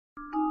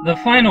The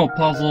final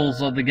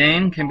puzzles of the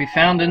game can be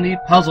found in the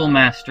Puzzle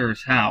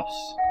Master's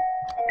house.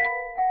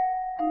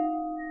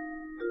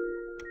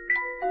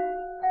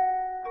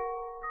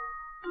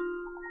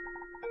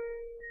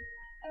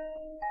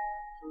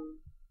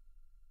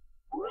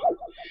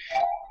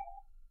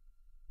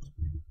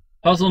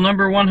 Puzzle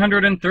number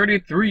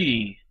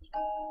 133.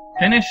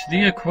 Finish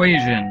the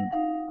equation.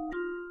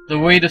 The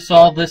way to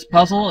solve this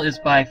puzzle is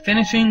by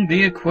finishing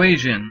the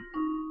equation.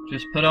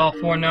 Just put all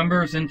four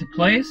numbers into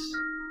place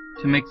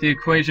to make the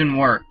equation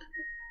work.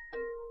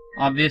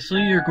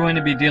 Obviously, you're going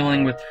to be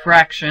dealing with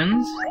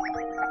fractions.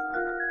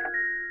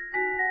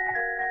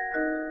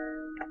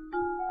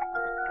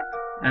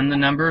 And the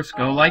numbers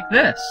go like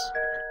this.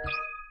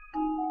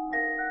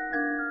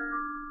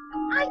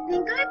 I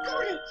think I've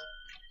got it.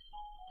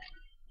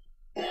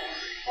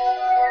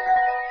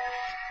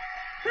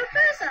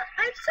 Professor,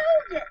 I've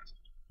solved it.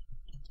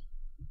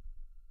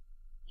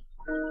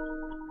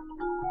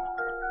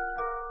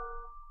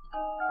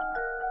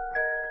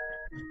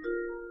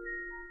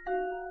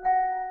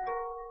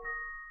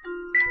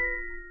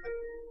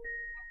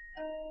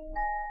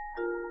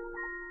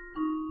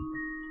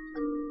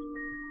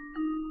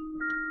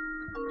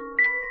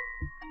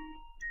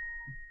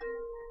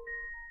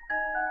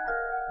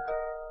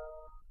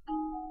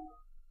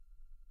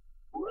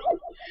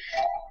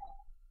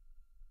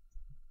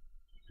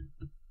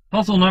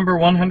 Puzzle number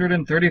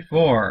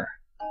 134.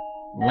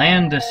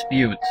 Land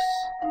disputes.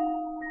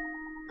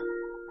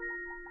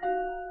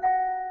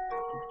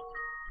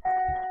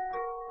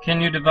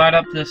 Can you divide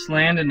up this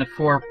land into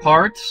 4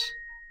 parts?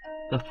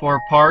 The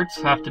 4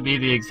 parts have to be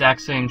the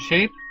exact same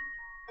shape,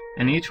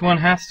 and each one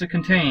has to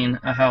contain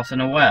a house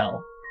and a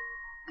well.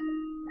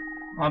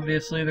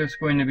 Obviously, there's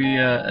going to be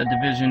a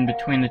division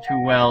between the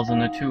 2 wells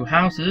and the 2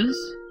 houses.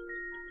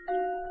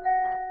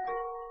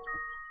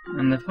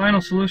 And the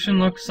final solution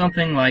looks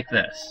something like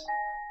this.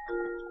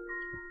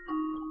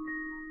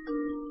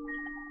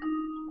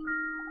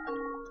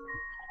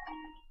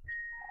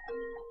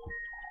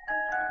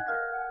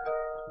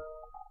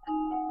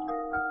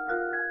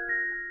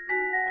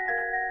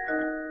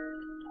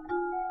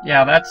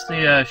 Yeah, that's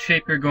the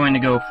shape you're going to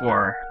go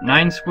for.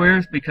 9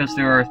 squares because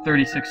there are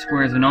 36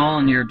 squares in all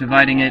and you're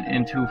dividing it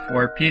into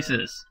 4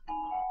 pieces.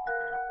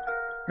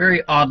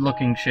 Very odd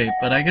looking shape,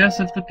 but I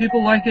guess if the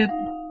people like it,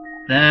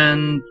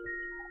 then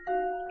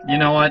you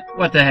know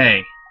what the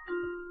hey.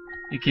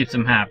 It keeps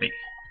them happy.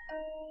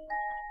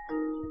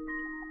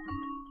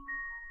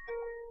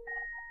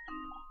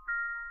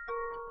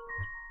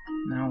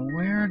 Now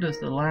where does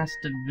the last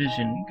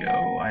division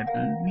go? I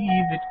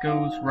believe it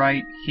goes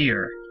right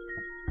here.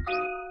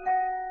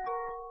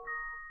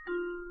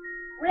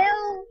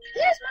 Well,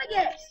 here's my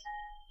guess.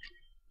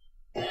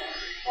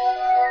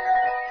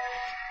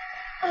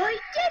 I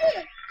did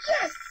it!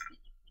 Yes!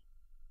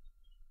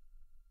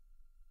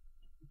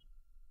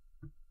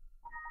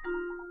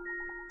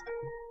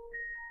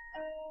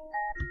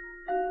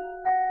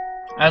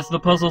 As the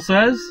puzzle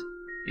says,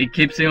 it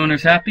keeps the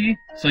owners happy,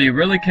 so you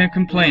really can't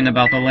complain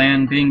about the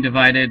land being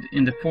divided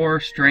into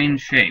 4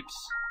 strange shapes.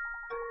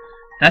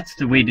 That's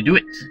the way to do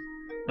it.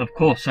 Of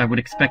course, I would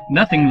expect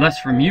nothing less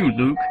from you,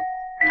 Luke.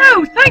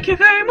 Oh, thank you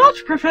very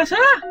much, Professor!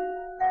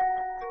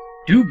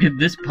 Do give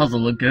this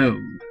puzzle a go.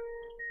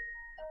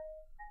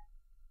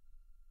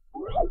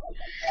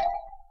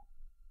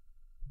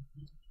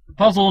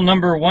 Puzzle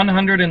number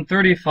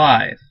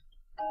 135.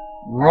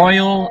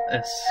 Royal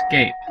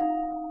Escape.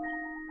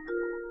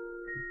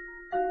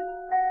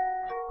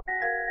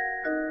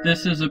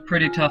 This is a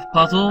pretty tough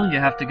puzzle. You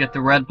have to get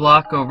the red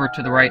block over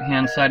to the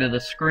right-hand side of the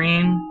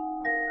screen.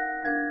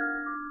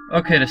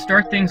 Okay, to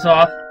start things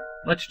off,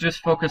 let's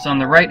just focus on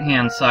the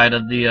right-hand side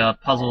of the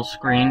puzzle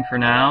screen for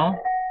now.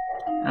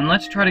 And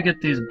let's try to get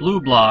these blue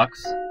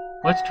blocks.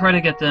 Let's try to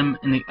get them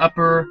in the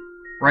upper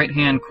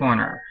right-hand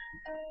corner.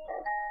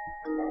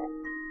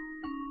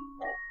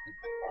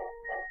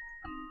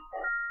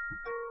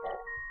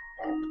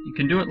 You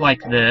can do it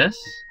like this.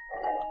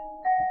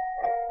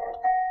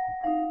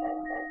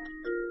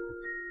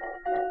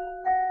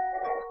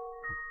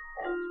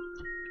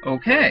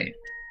 Okay,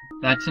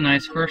 that's a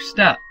nice first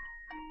step.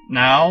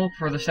 Now,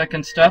 for the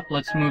second step,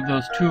 let's move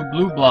those 2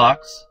 blue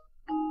blocks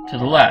to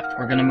the left.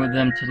 We're going to move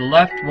them to the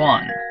left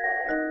 1.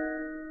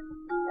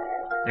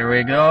 There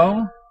we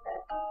go.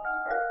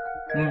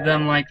 Move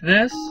them like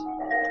this.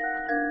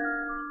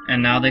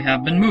 And now they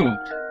have been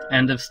moved.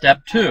 End of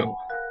step 2.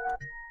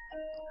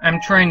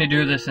 I'm trying to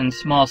do this in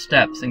small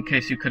steps in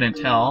case you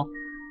couldn't tell.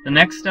 The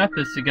next step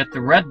is to get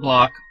the red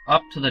block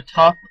up to the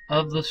top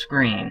of the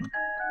screen.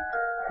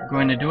 We're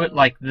going to do it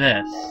like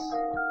this.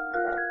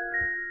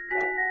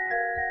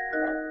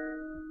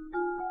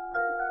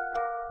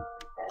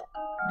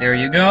 There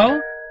you go.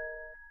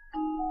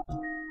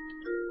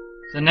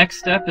 The next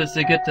step is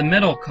to get the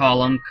middle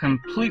column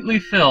completely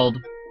filled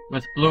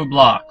with blue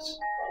blocks.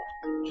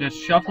 Just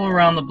shuffle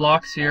around the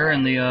blocks here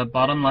in the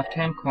bottom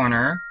left-hand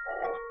corner.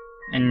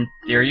 And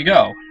there you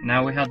go.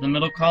 Now we have the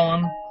middle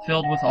column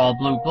filled with all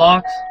blue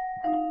blocks.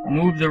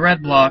 Move the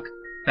red block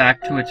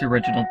back to its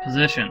original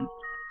position.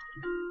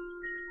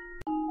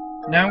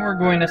 Now we're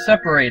going to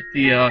separate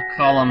the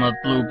column of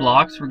blue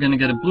blocks. We're going to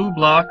get a blue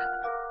block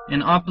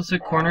in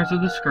opposite corners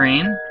of the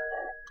screen.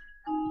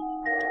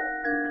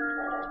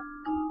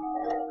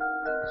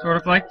 Sort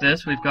of like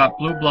this, we've got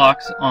blue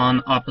blocks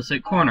on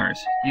opposite corners.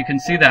 You can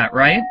see that,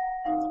 right?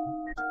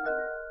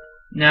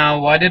 Now,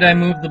 why did I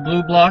move the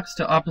blue blocks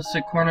to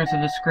opposite corners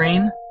of the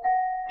screen?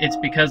 It's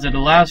because it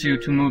allows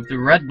you to move the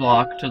red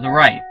block to the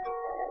right,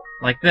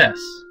 like this.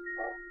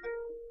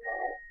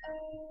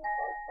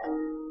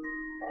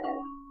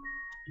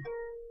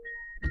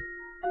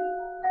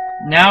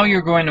 Now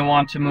you're going to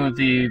want to move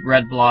the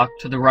red block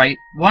to the right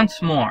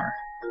once more.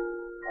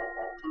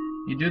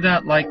 You do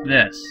that like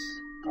this.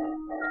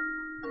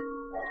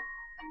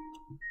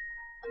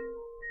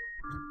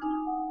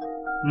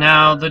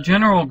 Now, the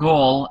general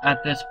goal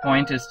at this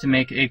point is to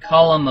make a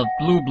column of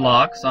blue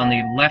blocks on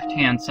the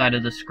left-hand side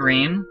of the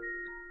screen.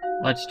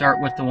 Let's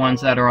start with the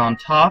ones that are on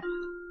top.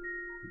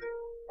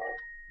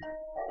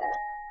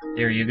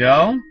 There you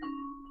go.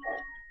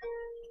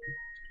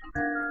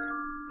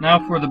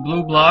 Now for the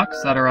blue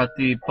blocks that are at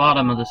the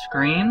bottom of the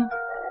screen.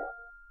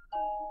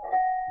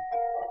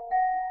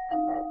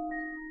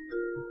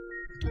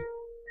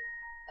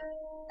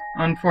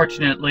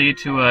 Unfortunately,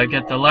 to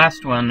get the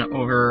last one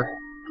over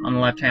on the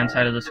left-hand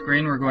side of the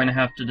screen, we're going to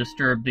have to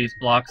disturb these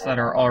blocks that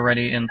are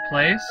already in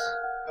place.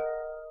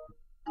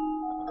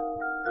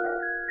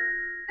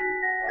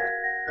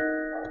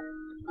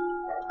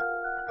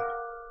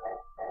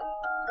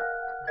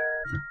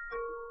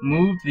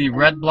 Move the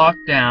red block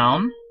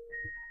down.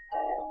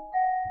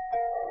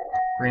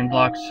 Green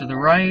blocks to the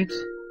right.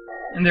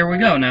 And there we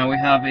go. Now we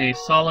have a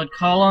solid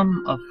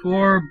column of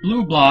 4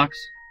 blue blocks,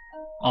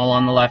 all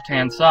on the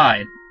left-hand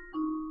side.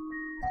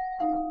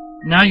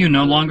 Now you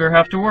no longer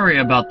have to worry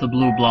about the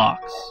blue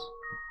blocks.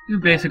 You're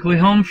basically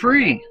home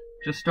free.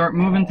 Just start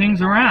moving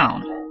things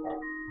around.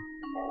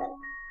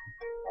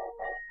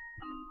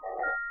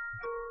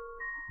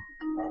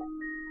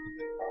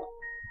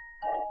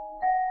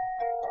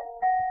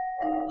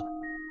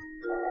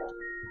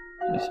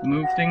 Just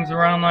move things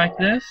around like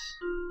this,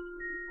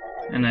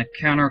 in a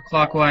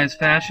counterclockwise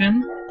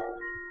fashion.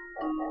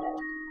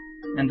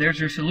 And there's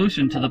your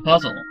solution to the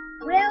puzzle.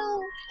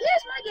 Well,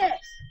 here's my guess.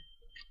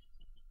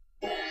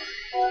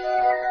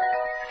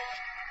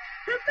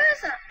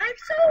 Professor, I've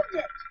solved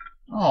it.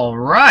 All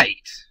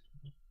right.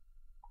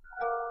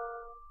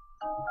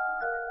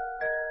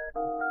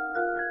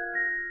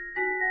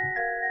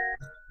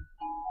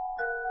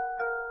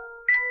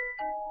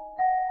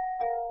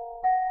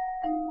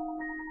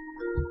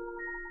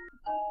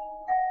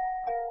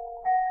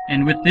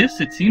 And with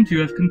this, it seems you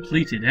have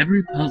completed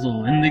every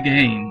puzzle in the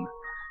game.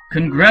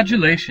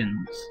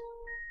 Congratulations!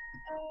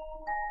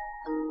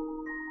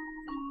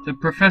 The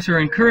professor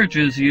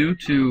encourages you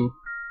to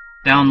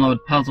download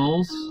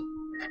puzzles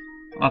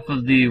off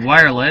of the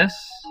wireless.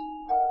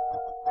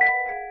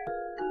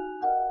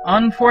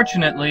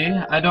 Unfortunately,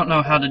 I don't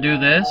know how to do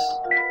this.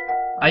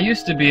 I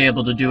used to be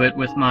able to do it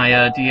with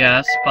my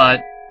DS,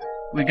 but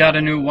we got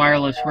a new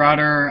wireless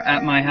router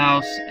at my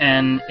house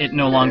and it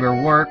no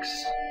longer works.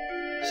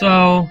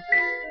 So,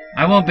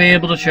 I won't be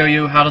able to show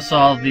you how to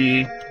solve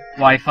the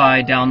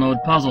Wi-Fi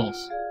download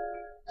puzzles.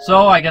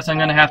 So, I guess I'm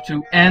going to have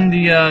to end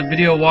the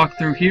video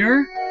walkthrough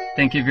here.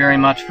 Thank you very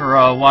much for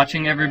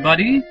watching,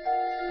 everybody.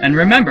 And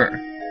remember,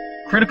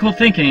 critical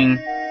thinking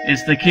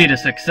is the key to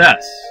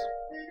success.